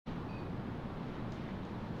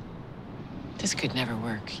This could never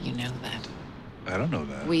work. You know that. I don't know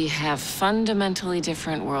that. We have fundamentally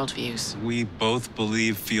different worldviews. We both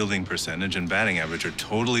believe fielding percentage and batting average are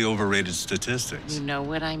totally overrated statistics. You know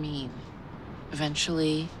what I mean.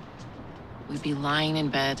 Eventually, we'd be lying in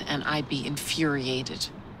bed and I'd be infuriated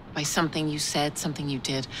by something you said, something you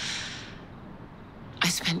did. I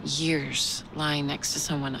spent years lying next to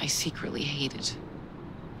someone I secretly hated,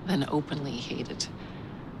 then openly hated.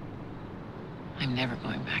 I'm never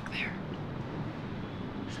going back there.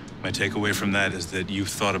 My takeaway from that is that you've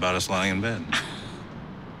thought about us lying in bed.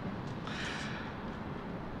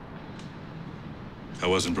 I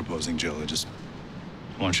wasn't proposing, Jill. I just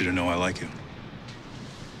want you to know I like you.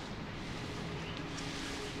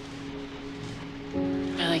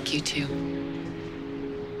 I like you too.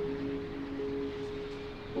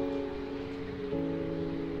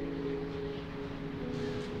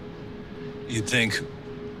 You'd think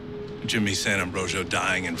Jimmy San Ambrosio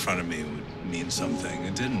dying in front of me would mean something.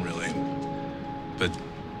 It didn't really. But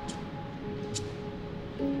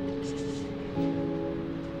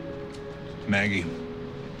Maggie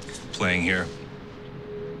playing here.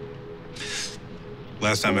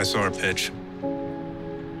 Last time I saw her pitch,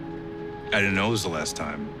 I didn't know it was the last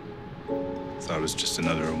time. Thought it was just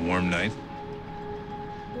another warm night.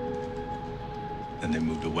 Then they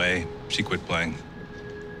moved away. She quit playing.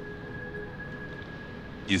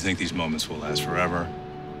 You think these moments will last forever,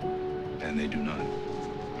 and they do not.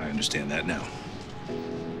 I understand that now.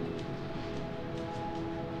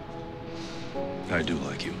 I do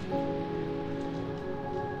like you.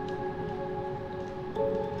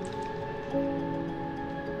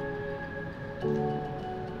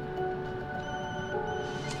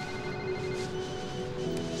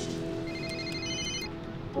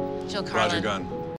 Jill Carlin. Roger Gunn.